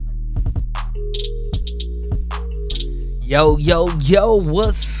Yo,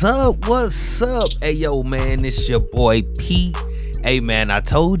 what's up? What's up? Hey, yo, man, it's your boy Pete. Hey, man, I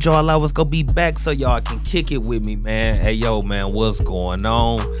told y'all I was gonna be back so y'all can kick it with me, man. Hey, yo, man, what's going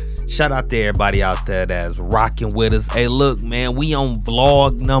on? Shout out to everybody out there that's rocking with us. Hey, look, man, we on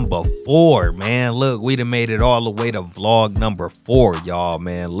vlog number 4, man. Look, we done made it all the way to vlog number 4, y'all,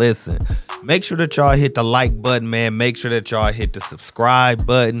 man. Listen, make sure that y'all hit the like button, man. Make sure that y'all hit the subscribe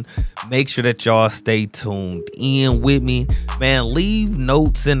button. Make sure that y'all stay tuned in with me, man. Leave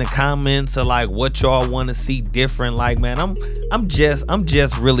notes in the comments of like what y'all want to see different. Like, man, I'm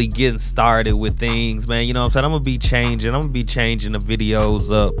just really getting started with things, man. You know what I'm saying? I'm gonna be changing the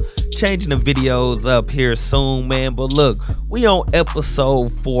videos up here soon, man. But look, we on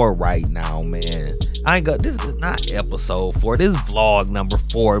episode 4 right now, man. This is not episode 4, this is vlog number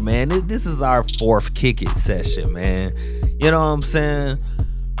 4, man. This is our 4th kick it session, man. You know what I'm saying?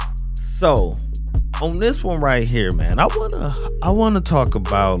 So on this one right here, man, I wanna talk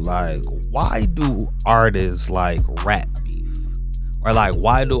about like, why do artists like rap beef, or like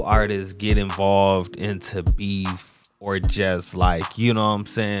why do artists get involved into beef, or just like, you know what I'm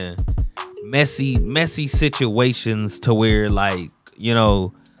saying, messy situations to where, like, you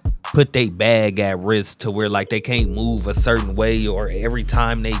know, put they bag at risk to where like they can't move a certain way, or every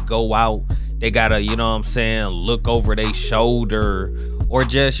time they go out they gotta, you know what I'm saying, look over their shoulder, or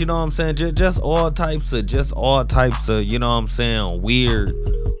just, you know what I'm saying, just all types of, you know what I'm saying, weird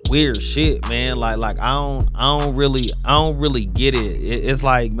shit, man. Like I don't really get it. It's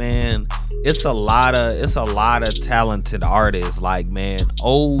like, man, it's a lot of talented artists, like, man,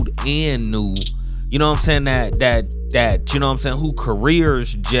 old and new, you know what I'm saying, that you know what I'm saying, who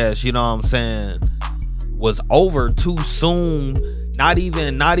careers just, you know what I'm saying, was over too soon. Not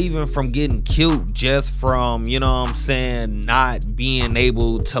even from getting killed, just from, you know what I'm saying, not being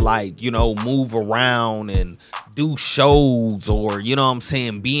able to, like, you know, move around and do shows, or, you know what I'm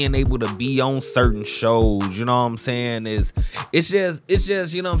saying, being able to be on certain shows, you know what I'm saying, it's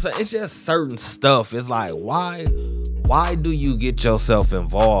just, you know what I'm saying, it's just certain stuff. It's like, why do you get yourself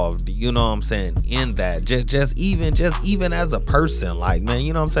involved, you know what I'm saying, in that? Just even as a person, like, man,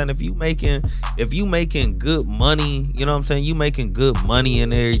 you know what I'm saying, if you making good money, you know what I'm saying, you making good money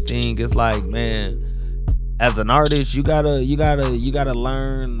and everything, it's like, man, as an artist, you gotta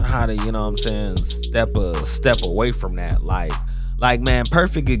learn how to, you know what I'm saying, step away from that. Like, man,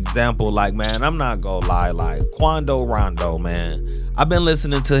 perfect example, like, man, I'm not gonna lie, like, Quando Rondo, man, I've been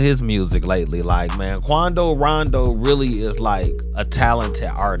listening to his music lately. Like, man, Quando Rondo really is like a talented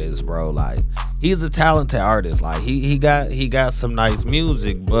artist, bro. Like, he's a talented artist. Like, he got some nice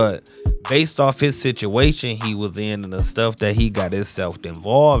music, but based off his situation he was in and the stuff that he got himself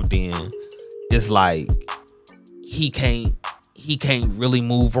involved in, it's like he can't really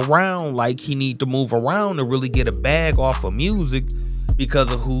move around like he need to move around to really get a bag off of music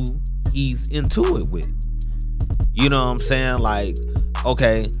because of who he's into it with. You know what I'm saying? Like,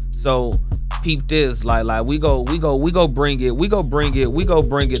 okay, so peep this, like we go bring it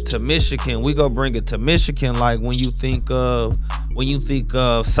to Michigan. We go bring it to Michigan, like when you think of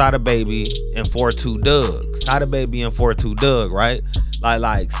Sada Baby and 4-2 Doug. Sada Baby and 4-2 Doug, right?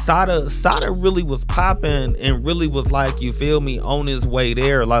 Like Sada really was popping and really was, like, you feel me, on his way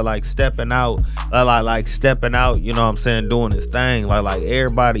there, like stepping out, like stepping out, you know what I'm saying, doing his thing. Like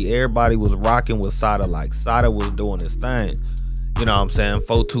everybody was rocking with Sada, like Sada was doing his thing. You know what I'm saying?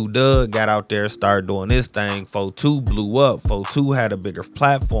 4-2 Doug got out there, started doing this thing. 4-2 blew up. 4-2 had a bigger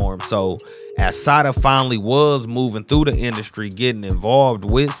platform. So as Sada finally was moving through the industry, getting involved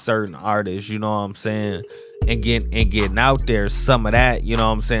with certain artists, you know what I'm saying, and getting out there, some of that, you know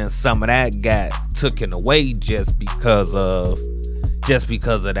what I'm saying, some of that got taken away just because of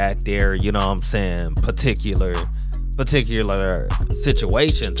that there, you know what I'm saying, particular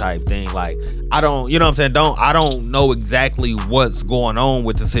situation type thing. Like, I don't, you know what I'm saying, I don't know exactly what's going on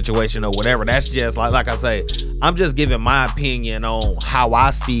with the situation or whatever. That's just like I say, I'm just giving my opinion on how I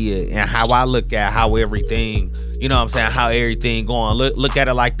see it and how I look at how everything, you know what I'm saying, how everything going. Look at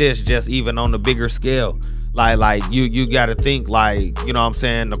it like this, just even on the bigger scale. Like you gotta think, like, you know what I'm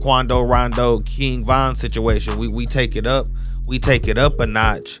saying, the Quando Rondo King Von situation, we take it up a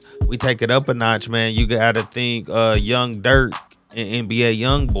notch. We take it up a notch, man. You gotta think Young Dirt and NBA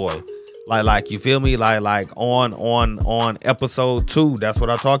Young Boy. Like you feel me? Like on episode 2, that's what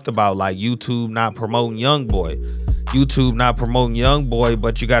I talked about. Like, YouTube not promoting Young Boy.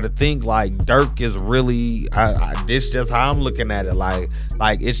 But you gotta think, like, Dirk is really, this just how I'm looking at it. Like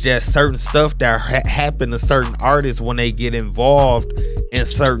it's just certain stuff that happen to certain artists when they get involved in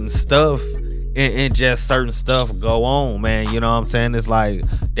certain stuff. and just certain stuff go on, man. You know what I'm saying? It's like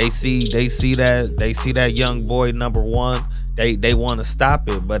they see that young boy number one. They want to stop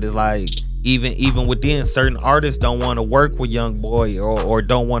it, but it's like even within certain artists don't want to work with young boy or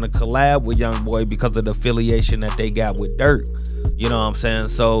don't want to collab with young boy because of the affiliation that they got with Dirt. You know what I'm saying?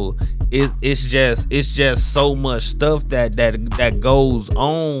 So it's just so much stuff that goes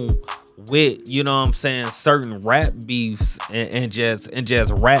on with, you know what I'm saying, certain rap beefs and just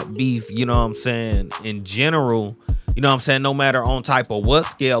rap beef, you know what I'm saying, in general. You know what I'm saying? No matter on type of what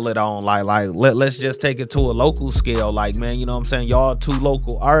scale it on, let's just take it to a local scale. Like, man, you know what I'm saying? Y'all two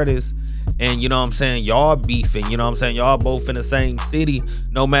local artists, and you know what I'm saying, y'all beefing, you know what I'm saying, y'all both in the same city.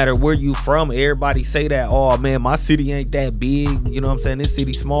 No matter where you from, everybody say that, oh man, my city ain't that big, you know what I'm saying, this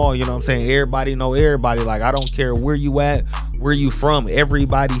city small, you know what I'm saying, everybody know everybody. Like, I don't care where you at, where you from,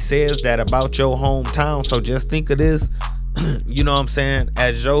 everybody says that about your hometown. So just think of this, you know what I'm saying,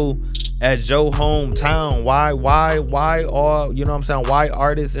 as your hometown. Why all, you know what I'm saying, why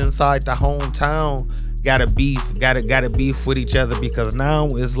artists inside the hometown gotta beef with each other? Because now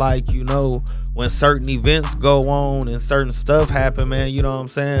it's like, you know, when certain events go on and certain stuff happen, man, you know what I'm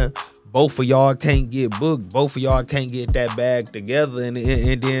saying, both of y'all can't get booked, both of y'all can't get that bag together, and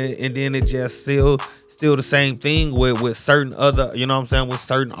then it just still the same thing with certain other, you know what I'm saying, with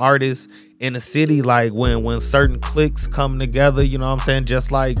certain artists in the city. Like when certain cliques come together, you know what I'm saying,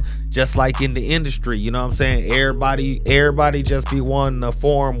 just like in the industry, you know what I'm saying, everybody just be wanting to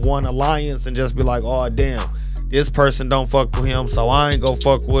form one alliance and just be like, oh damn, this person don't fuck with him, so I ain't gonna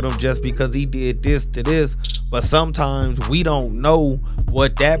fuck with him just because he did this to this. But sometimes we don't know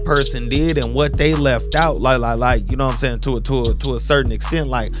what that person did and what they left out. Like you know what I'm saying, to a certain extent.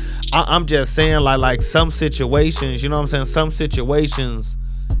 Like I'm just saying, like some situations, you know what I'm saying, some situations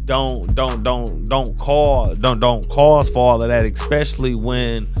don't cause for all of that, especially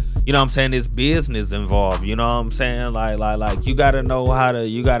when, you know what I'm saying, it's business involved. You know what I'm saying? Like you gotta know how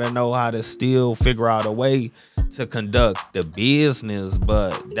to still figure out a way to conduct the business.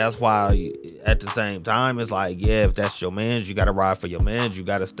 But that's why at the same time it's like, yeah, if that's your mans, you gotta ride for your mans, you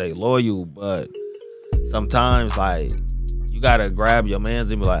gotta stay loyal. But sometimes, like, you gotta grab your mans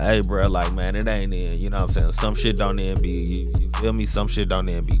and be like, hey bro, like, man, it ain't in, you know what I'm saying, some shit don't even be, you feel me, some shit don't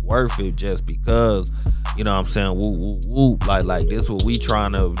even be worth it just because, you know what I'm saying, whoop whoop whoop, like this what we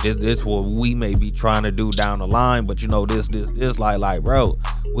trying to, this what we may be trying to do down the line. But you know, this like bro,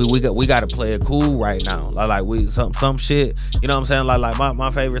 we got to play it cool right now. Like we some shit, you know what I'm saying, like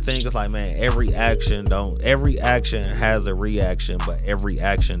my favorite thing is like, man, every action has a reaction, but every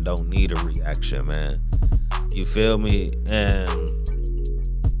action don't need a reaction, man. You feel me? And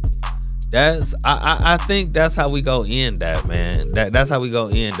I think that's how we go end that, man. That's how we go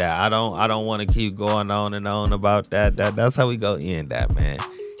end that. I don't want to keep going on and on about that. That's how we go end that, man.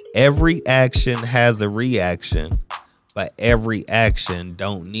 Every action has a reaction, but every action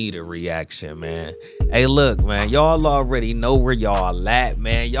don't need a reaction, man. Hey, look, man, y'all already know where y'all at,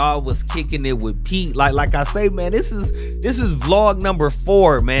 man. Y'all was kicking it with Pete. Like I say, man, this is vlog number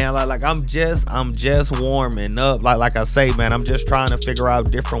 4, man. Like I'm just warming up. Like I say, man, I'm just trying to figure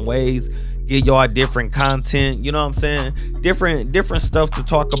out different ways, get y'all different content, you know what I'm saying, different stuff to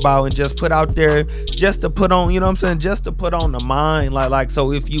talk about and just put out there, just to put on, you know what I'm saying, just to put on the mind. Like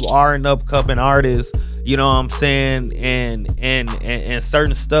so if you are an upcoming artist, you know what I'm saying, and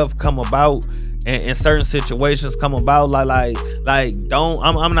certain stuff come about and certain situations come about, like don't,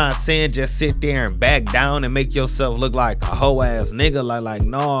 I'm not saying just sit there and back down and make yourself look like a hoe ass nigga, like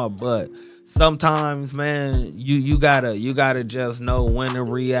no, but sometimes, man, you gotta just know when to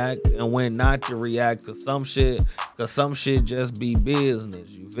react and when not to react, cause some shit just be business.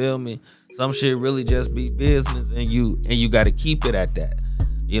 You feel me? Some shit really just be business, and you gotta keep it at that.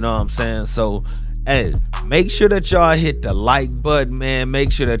 You know what I'm saying? So, hey, make sure that y'all hit the like button, man.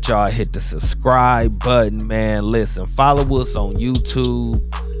 Make sure that y'all hit the subscribe button, man. Listen, follow us on YouTube.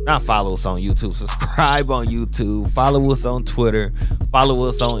 Not follow us on YouTube, subscribe on YouTube. Follow us on Twitter. Follow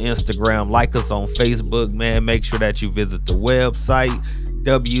us on Instagram. Like us on Facebook, man. Make sure that you visit the website,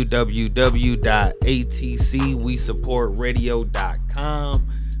 www.atcwesupportradio.com.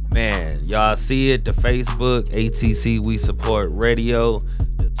 Man, y'all see it, the Facebook, ATC We Support Radio,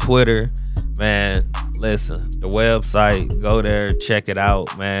 the Twitter. Man, listen, the website, go there, check it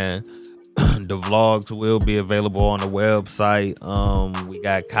out, man. The vlogs will be available on the website. We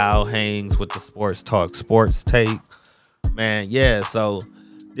got Kyle Hangs with the Sports Talk Sports Take. Man, yeah, so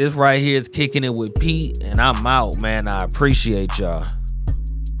this right here is Kicking It with Pete, and I'm out, man. I appreciate y'all.